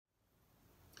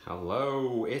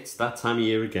Hello, it's that time of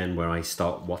year again where I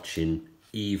start watching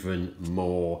even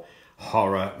more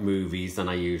horror movies than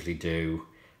I usually do,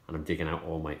 and I'm digging out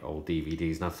all my old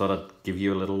DVDs, and I thought I'd give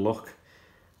you a little look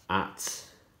at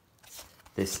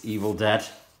this Evil Dead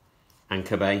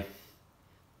Uncut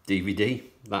DVD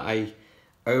that I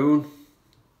own.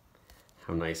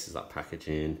 How nice is that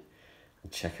packaging?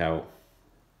 And check out,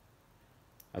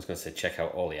 I was going to say check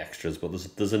out all the extras, but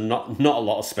there's not a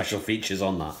lot of special features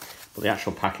on that. But the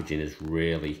actual packaging is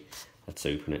really, let's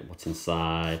open it. What's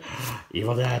inside?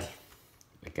 Evil Dead.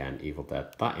 Again, Evil Dead.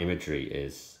 That imagery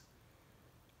is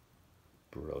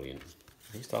brilliant.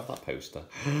 I used to have that poster.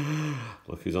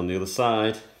 Look who's on the other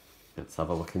side. Let's have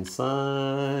a look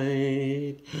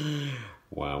inside.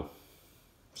 Wow.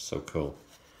 So cool.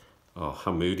 Oh,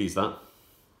 how moody is that?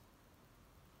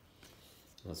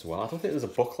 As well. I don't think there's a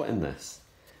booklet in this.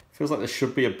 Feels like there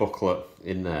should be a booklet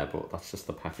in there, but that's just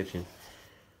the packaging.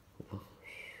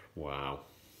 Wow.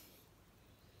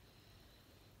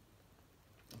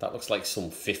 That looks like some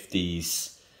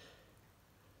 50s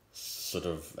sort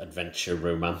of adventure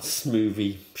romance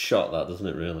movie shot, that, doesn't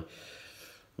it, really?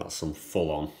 Not some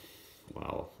full-on.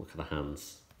 Wow, look at the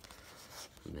hands.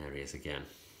 And there he is again.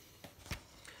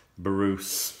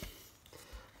 Bruce.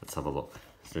 Let's have a look.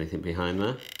 Is there anything behind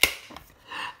there?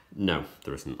 No,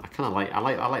 there isn't. I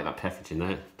like that packaging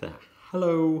there.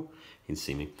 Hello. You can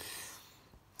see me.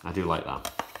 I do like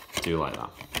that. I do like that.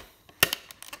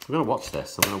 I'm going to watch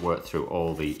this. I'm going to work through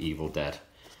all the Evil Dead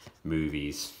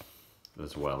movies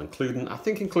as well, including the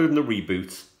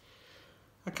reboot.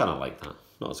 I kind of like that.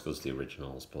 Not as good as the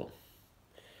originals, but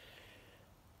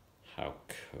how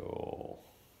cool.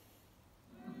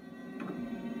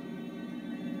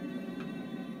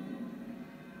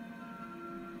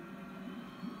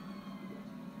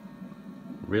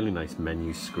 Really nice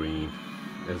menu screen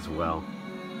as well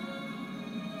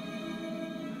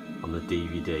on the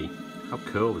DVD. How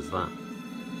cool is that?